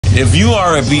If you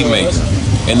are a beat maker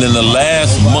and in the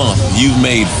last month you've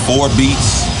made 4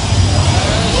 beats,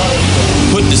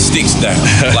 put the sticks down.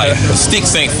 Like, the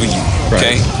sticks ain't for you,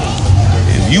 okay? Right.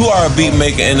 If you are a beat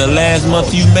maker and the last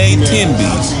month you made 10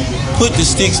 beats, put the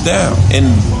sticks down.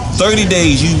 In 30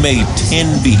 days you made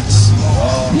 10 beats.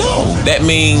 No, that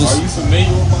means,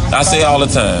 I say all the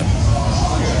time,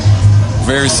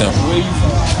 very simple.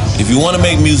 If you want to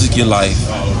make music your life,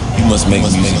 you must make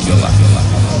music your life.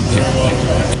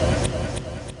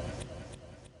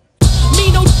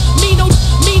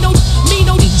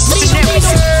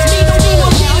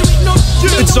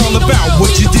 It's all about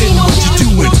what you did and what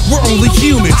you're doing. We're only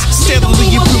humans,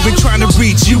 steadily improving, trying to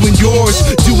reach you and yours.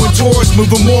 Doing tours,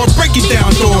 moving more, breaking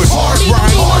down doors. Hard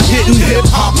rhymes, hitting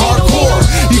hip-hop hardcore.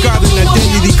 You got an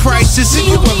identity crisis and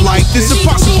you are like this.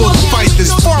 Impossible to fight this,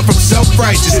 far from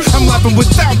self-righteous. I'm laughing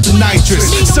without the nitrous.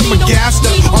 Some are gassed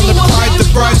up on the pride that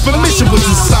rides, but mission was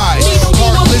inside.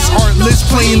 Heartless, artless,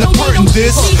 playing a part in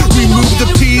this. Remove the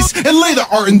piece and lay the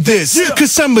art in this.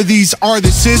 Cause some of these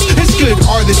artists is good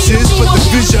artists, but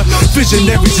the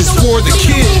Visionaries is for the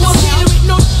kids.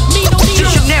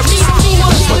 Visionaries.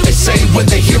 That's what they say when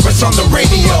they hear us on the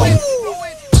radio.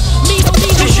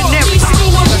 Visionaries.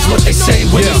 That's what they say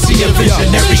when they see a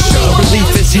visionary show. Relief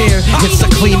is here, it's a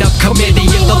cleanup committee.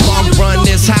 In the long run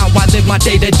is how I live my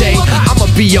day to day. I'ma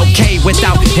be okay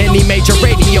without any major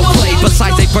radio play.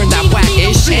 Besides they burn that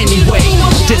whack-ish anyway.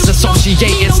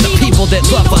 Disassociate, it's the people that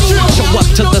love us. Show up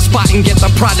to the spot and get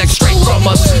the product straight from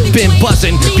us. Been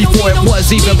buzzing before it was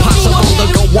even possible to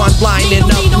go online and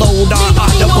upload our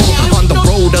audible. On the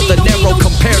road of the narrow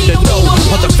compared to no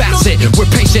other facet. We're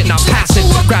patient, not passive.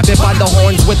 Grab it by the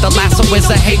horns with the lasso is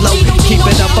a halo. Keep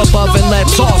it up above and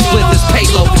let's all split this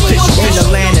payload. In the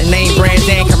land of name brands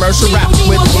and commercial rap,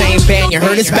 with the same band, you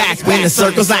heard it's back. When the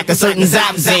circles like a certain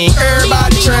zap zing.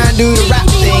 Everybody trying to do the rap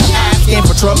thing, asking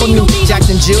for trouble. New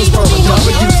Jackson Jills throwing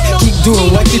W's. Keep doing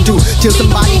what you do till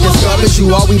somebody discovers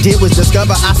you. All we did was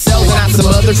discover ourselves and not some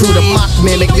other crew. To mock,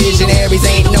 mimic visionaries,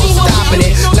 ain't no stopping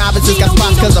it. Novices got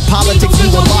spots cause of politics we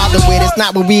won't bother with. It's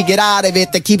not what we get out of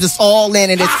it that keeps us all in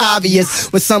it. It's obvious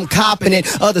with some copying it,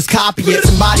 others copy it.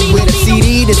 Somebody with a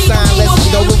CD to sign, let's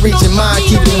go with reaching mind,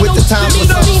 keeping with the times. What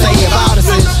some say about us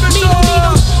is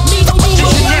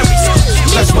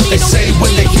Visionaries. that's what they say when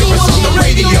they hear us on the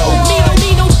radio.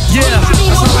 Yeah,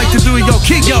 that's what I like to do, yo,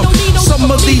 kid, yo. Some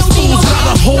of these fools got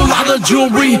a whole lot of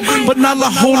jewelry, but not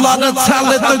a whole lot of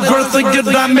talent. The girth of your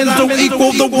diamonds don't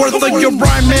equal the worth of your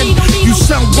rhyming. You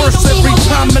sound worse every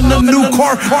time in a new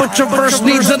car, but your verse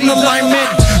needs an alignment.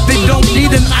 They don't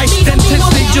need an ice sentence,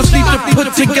 they just need to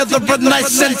put together a nice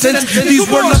sentence. These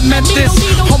were lamentous,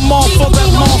 I'm all for that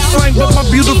mall slang, but my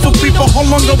beautiful people, how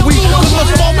long are we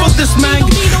gonna fall for this, man?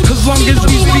 As long as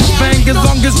these beats bang, as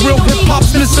long as real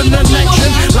hip-hop's missing an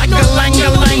action. Like a lang,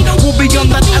 we'll be on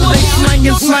that LA slang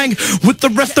and slang with the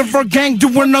rest of our gang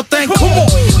doing our thing. Come on.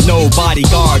 no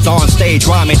bodyguards on stage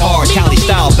rhyming hard. Cali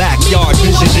style backyard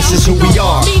vision, this is who we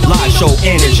are. Live show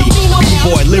energy,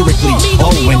 b-boy lyrically.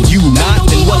 Oh, and you not?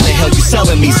 Then what the hell you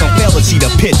selling me? Some fellas see the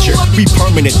picture. We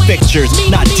permanent fixtures,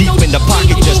 not deep in the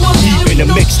pocket, just deep in the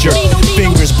mixture.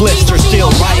 Fingers blister,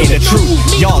 still writing the truth.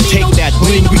 Y'all take that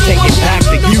bling, we take it back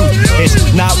to you. It's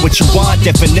not what you want,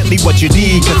 definitely what you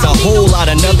need. Cause a whole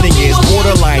lot of nothing is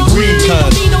borderline greed.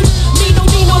 Cause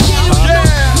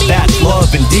that's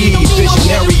love indeed.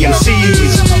 Visionary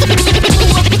MCs.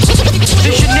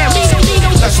 Visionaries.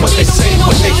 That's what they say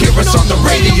when they hear us on the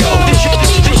radio.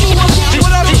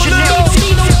 Visionaries.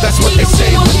 That's what they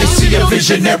say when they see a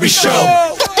visionary show.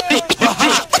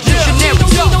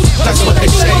 Visionaries. That's what they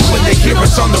say when they hear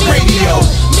us on the radio.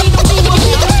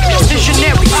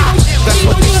 Visionaries. That's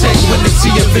what they say when they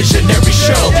see a visionary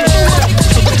show.